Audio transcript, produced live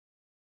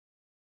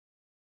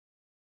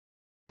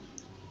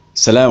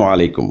Assalamu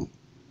alaikum.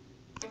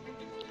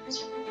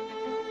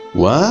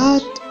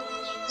 What?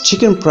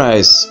 Chicken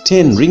price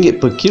 10 ringgit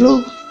per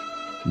kilo?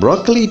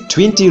 Broccoli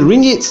 20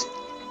 ringgit?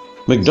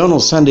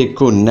 McDonald's Sunday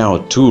cone now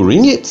 2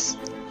 ringgit?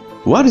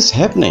 What is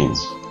happening?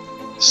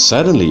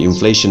 Suddenly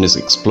inflation is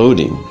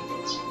exploding.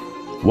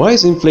 Why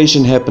is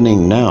inflation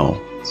happening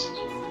now?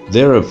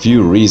 There are a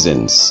few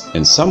reasons,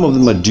 and some of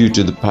them are due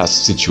to the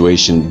past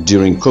situation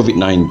during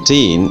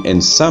Covid-19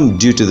 and some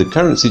due to the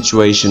current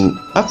situation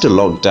after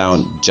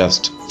lockdown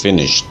just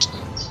finished.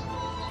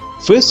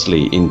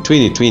 Firstly, in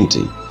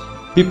 2020,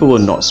 people were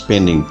not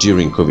spending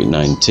during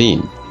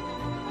Covid-19.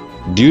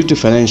 Due to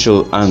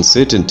financial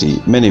uncertainty,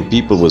 many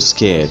people were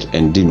scared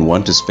and didn't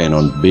want to spend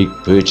on big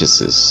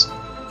purchases.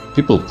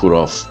 People put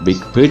off big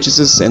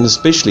purchases and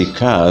especially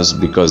cars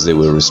because they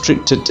were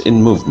restricted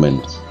in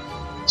movement.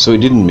 So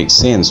it didn't make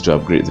sense to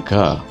upgrade the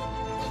car.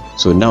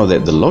 So now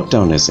that the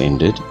lockdown has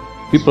ended,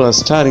 people are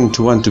starting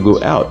to want to go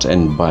out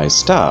and buy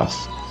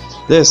stuff.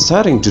 They're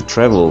starting to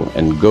travel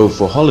and go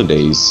for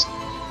holidays,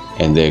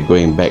 and they're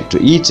going back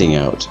to eating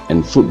out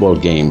and football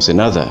games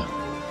and other.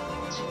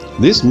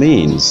 This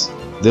means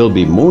there'll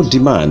be more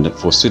demand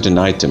for certain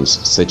items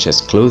such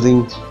as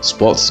clothing,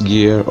 sports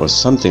gear or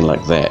something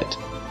like that.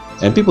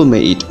 And people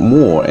may eat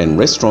more and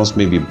restaurants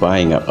may be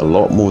buying up a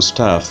lot more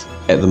stuff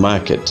at the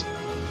market.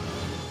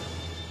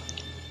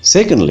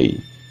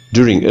 Secondly,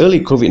 during early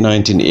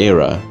Covid-19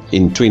 era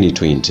in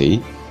 2020,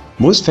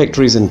 most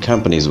factories and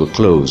companies were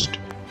closed.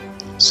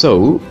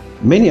 So,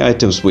 many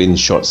items were in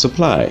short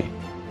supply.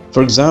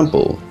 For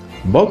example,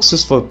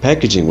 boxes for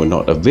packaging were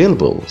not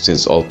available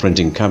since all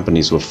printing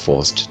companies were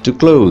forced to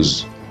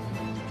close.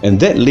 And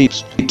that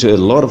leads to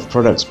a lot of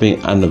products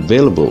being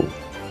unavailable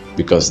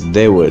because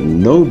there were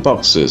no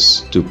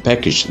boxes to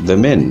package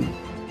them in.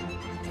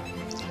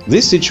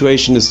 This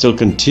situation is still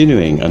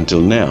continuing until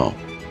now.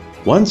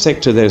 One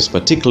sector that is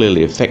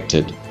particularly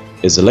affected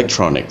is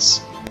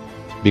electronics,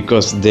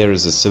 because there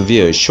is a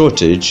severe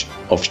shortage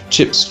of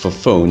chips for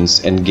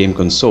phones and game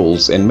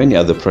consoles and many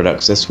other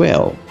products as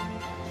well.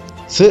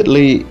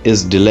 Thirdly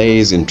is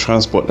delays in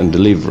transport and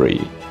delivery.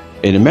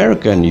 In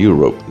America and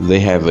Europe, they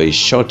have a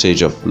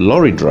shortage of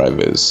lorry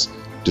drivers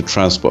to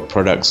transport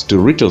products to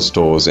retail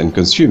stores and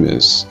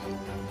consumers.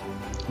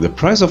 The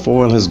price of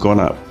oil has gone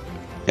up,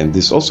 and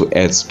this also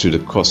adds to the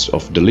cost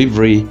of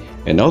delivery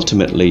and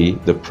ultimately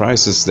the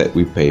prices that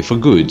we pay for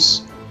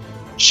goods.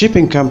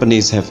 Shipping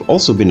companies have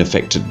also been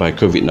affected by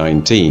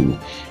Covid-19,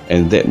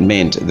 and that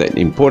meant that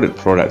imported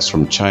products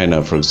from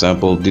China, for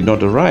example, did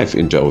not arrive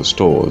into our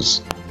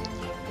stores.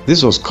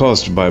 This was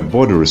caused by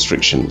border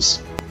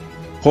restrictions.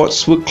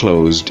 Ports were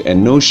closed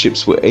and no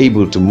ships were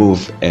able to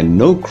move and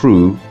no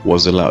crew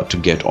was allowed to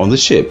get on the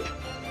ship.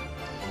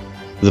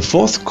 The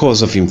fourth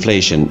cause of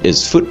inflation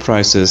is food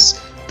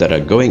prices that are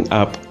going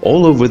up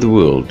all over the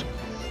world.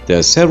 There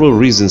are several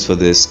reasons for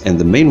this, and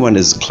the main one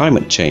is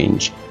climate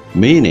change,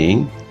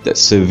 meaning that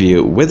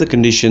severe weather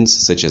conditions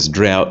such as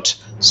drought,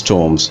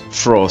 storms,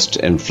 frost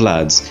and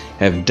floods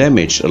have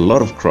damaged a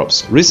lot of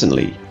crops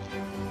recently.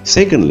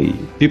 Secondly,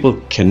 people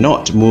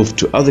cannot move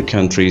to other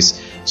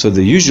countries, so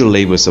the usual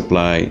labor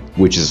supply,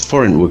 which is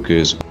foreign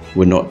workers,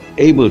 were not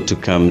able to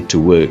come to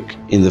work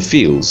in the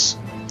fields.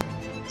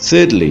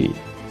 Thirdly,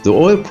 the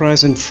oil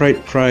price and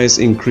freight price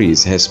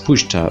increase has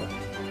pushed up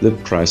the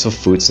price of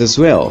foods as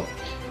well.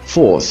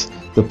 Fourth,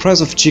 the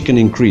price of chicken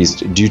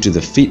increased due to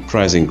the feed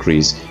price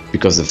increase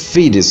because the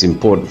feed is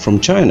imported from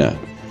China.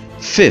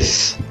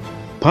 Fifth,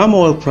 palm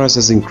oil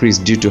prices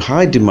increased due to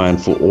high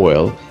demand for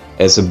oil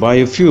as a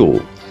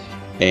biofuel,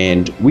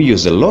 and we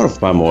use a lot of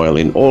palm oil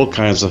in all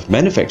kinds of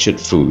manufactured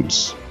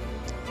foods.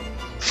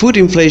 Food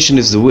inflation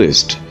is the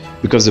worst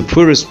because the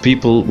poorest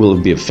people will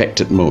be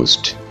affected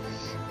most.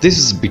 This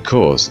is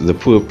because the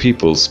poor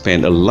people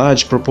spend a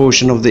large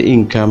proportion of their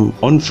income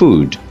on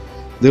food.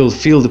 They will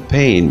feel the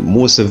pain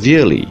more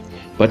severely,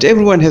 but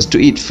everyone has to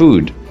eat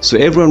food, so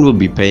everyone will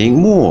be paying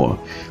more.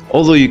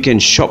 Although you can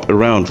shop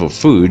around for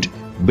food,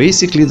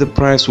 basically the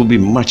price will be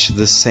much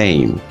the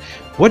same.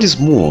 What is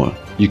more,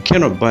 you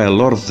cannot buy a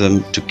lot of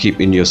them to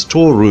keep in your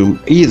storeroom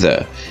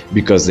either,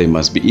 because they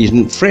must be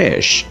eaten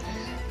fresh.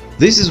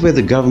 This is where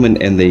the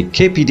government and the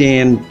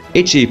KPDN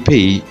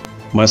HAP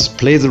must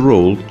play the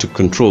role to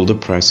control the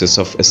prices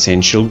of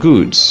essential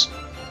goods.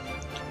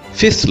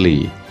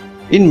 Fifthly,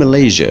 in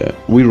Malaysia,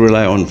 we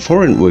rely on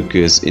foreign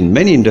workers in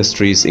many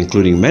industries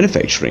including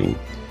manufacturing.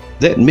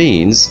 That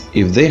means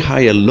if they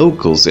hire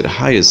locals at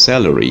higher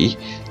salary,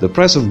 the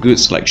price of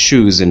goods like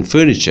shoes and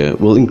furniture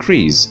will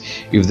increase.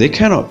 If they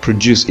cannot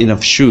produce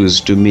enough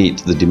shoes to meet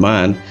the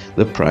demand,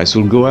 the price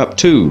will go up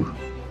too.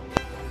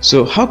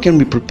 So how can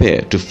we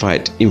prepare to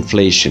fight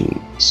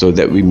inflation so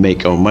that we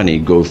make our money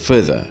go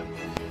further?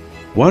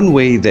 One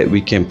way that we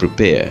can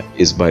prepare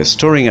is by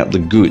storing up the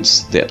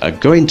goods that are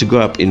going to go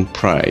up in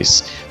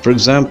price. For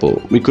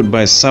example, we could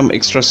buy some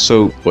extra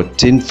soap or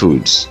tin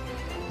foods.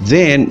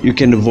 Then you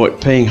can avoid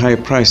paying high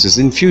prices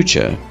in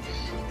future.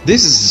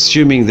 This is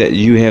assuming that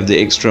you have the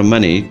extra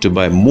money to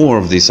buy more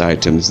of these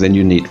items than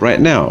you need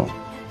right now.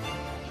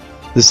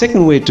 The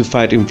second way to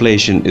fight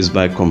inflation is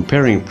by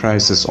comparing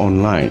prices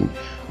online.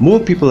 More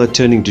people are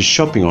turning to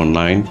shopping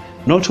online,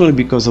 not only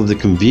because of the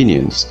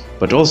convenience,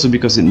 but also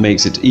because it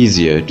makes it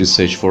easier to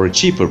search for a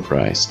cheaper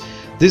price.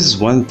 This is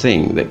one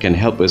thing that can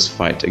help us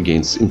fight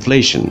against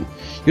inflation.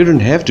 You don't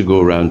have to go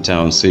around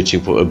town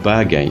searching for a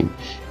bargain.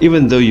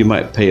 Even though you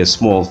might pay a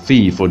small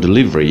fee for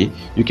delivery,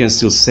 you can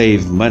still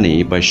save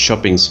money by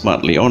shopping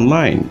smartly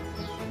online.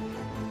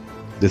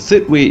 The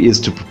third way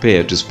is to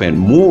prepare to spend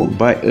more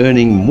by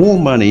earning more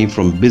money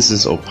from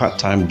business or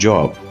part-time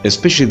job,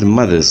 especially the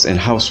mothers and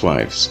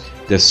housewives.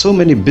 There's so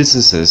many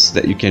businesses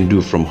that you can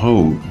do from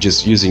home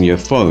just using your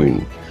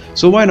phone.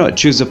 So why not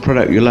choose a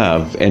product you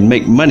love and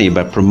make money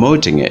by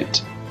promoting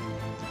it?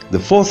 The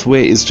fourth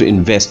way is to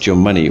invest your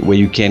money where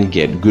you can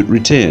get good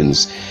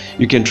returns.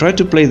 You can try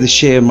to play the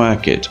share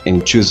market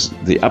and choose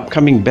the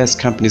upcoming best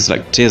companies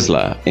like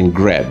Tesla and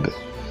Grab.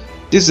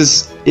 This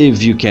is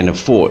if you can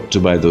afford to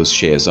buy those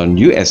shares on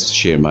US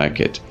share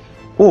market.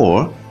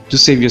 Or to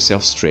save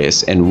yourself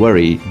stress and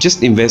worry,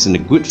 just invest in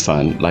a good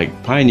fund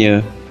like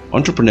Pioneer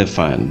Entrepreneur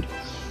Fund.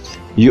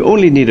 You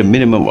only need a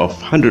minimum of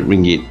 100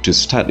 ringgit to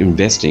start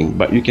investing,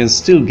 but you can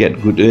still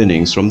get good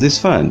earnings from this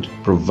fund,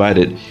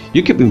 provided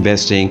you keep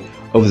investing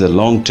over the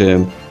long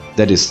term,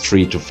 that is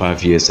 3 to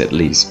 5 years at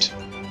least.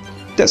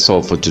 That's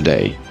all for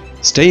today.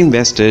 Stay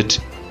invested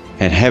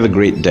and have a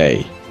great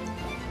day.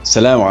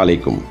 Assalamu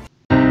alaikum.